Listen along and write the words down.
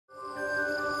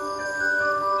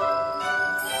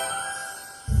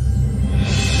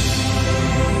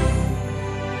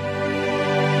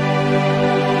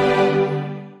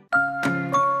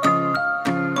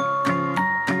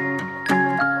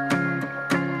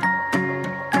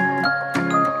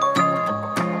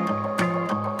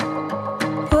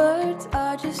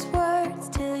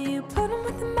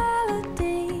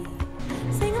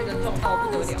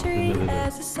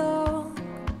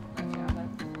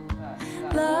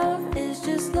Love is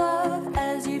just love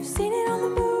as you've seen it on the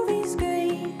movie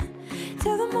screen,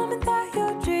 till the moment that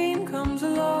your dream comes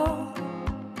along.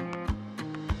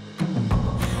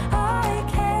 I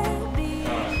can't be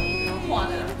画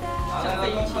的，好，来，老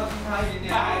公靠近他一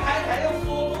点点，还用说，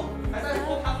还在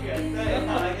说汤圆，对，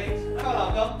好，来可以靠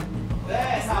老公，对，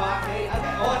好啊，可以 ，OK，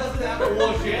 哇，这是怎样？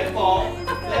我学佛，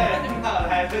对，好，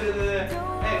来，对，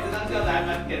哎，这张笑的还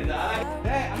蛮甜的啊，来，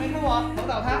对，阿妹看我，头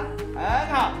倒他，很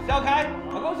好，笑开，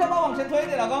老公下巴往前推一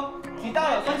点，老公，提到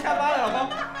了，双下巴了，老公，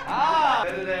啊，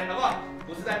对，好不好？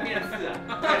不是在面试啊，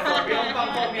对，手不用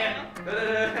放后面，对，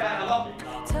老公。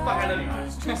 放开了女孩，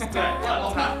对，我老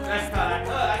公看，对，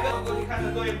来，跟我过去看着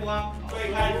对方，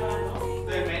对开，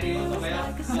对，美女为什么要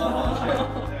收红圈？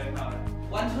对，好，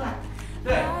弯出来，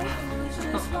对，你这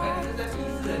在鄙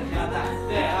视人家的，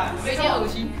对啊，有点恶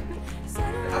心。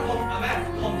他捧，没有，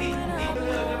捧地，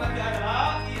对，蛮可爱的，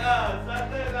好，1、2、3，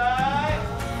对，来，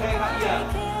可以，好，1、2、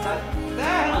3，对，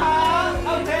很好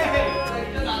 ，OK， 对，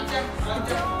你就拿这样，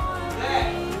对，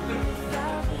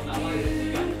我拿我的膝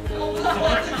盖，我不是我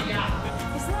自己啊。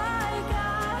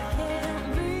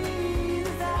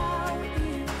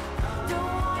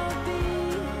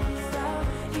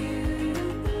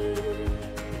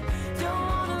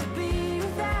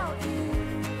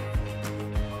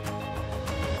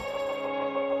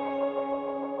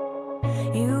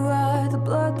 You are the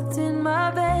blood that's in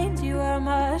my veins. You are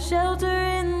my shelter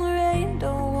in the rain.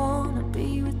 Don't wanna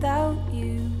be without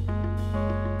you.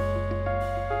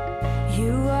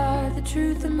 You are the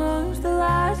truth amongst the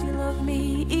lies. You love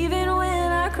me even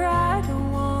when I cry.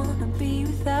 Don't wanna be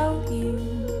without you.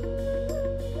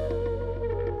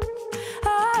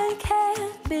 I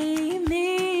can't be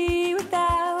me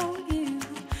without you.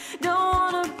 Don't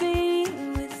wanna be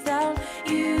without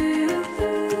you.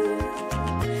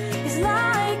 It's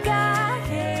like I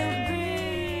can't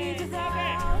breathe without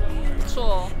you. 不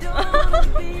错哦，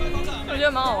我觉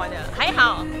得蛮好玩的，还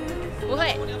好，不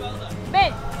会。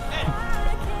背。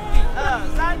 1、2、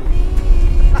3。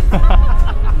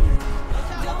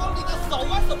老公，你的手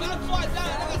为什么要抓人家的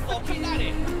那个手臂那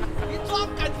里？你抓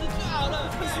杆子就好了。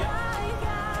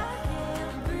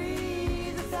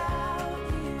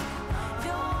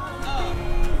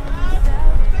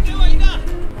再给我一个。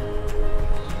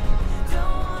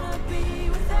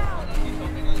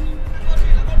过去，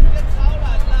老公，你别超懒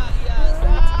了。1、2、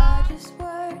3。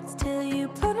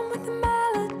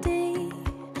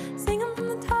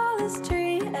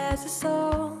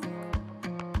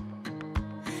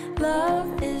 Love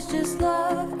is just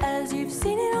love as you've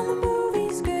seen it on the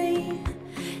movie screen,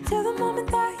 till the moment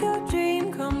that your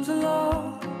dream comes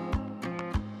along.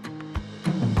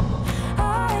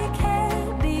 I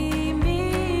can't be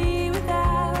me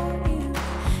without you.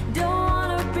 Don't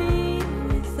wanna be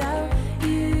without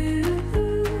you.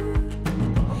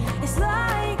 It's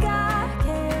like I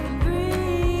can't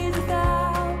breathe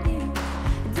without you.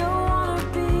 Don't wanna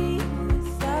be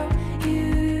without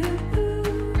you.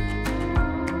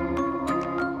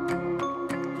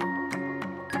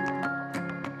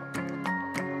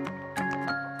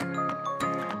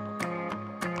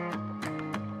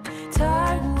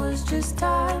 Time was just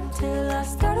time till I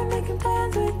started making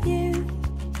plans with you.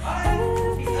 Every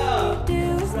little thing you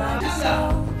do is like a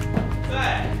song.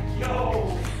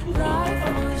 Life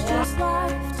was just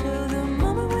life till the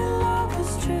moment when love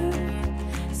was true.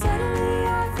 Suddenly I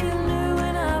feel new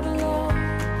and I belong.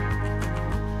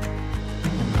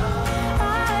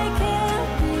 I can't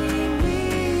be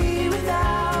me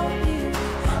without you.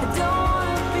 I don't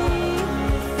wanna be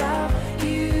without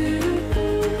you.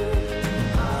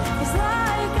 It's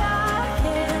like I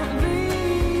can't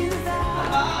breathe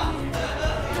without you.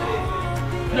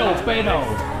 又battle，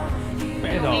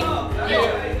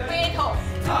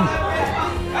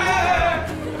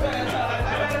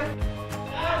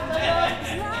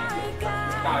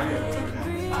 大月，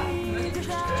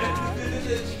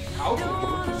好苦。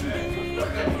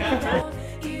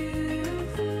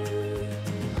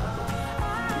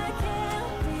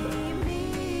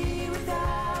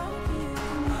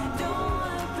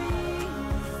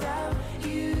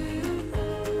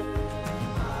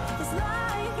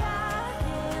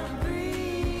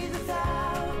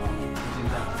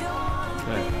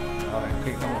 对，好，可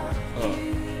以看我。2、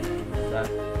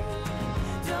3。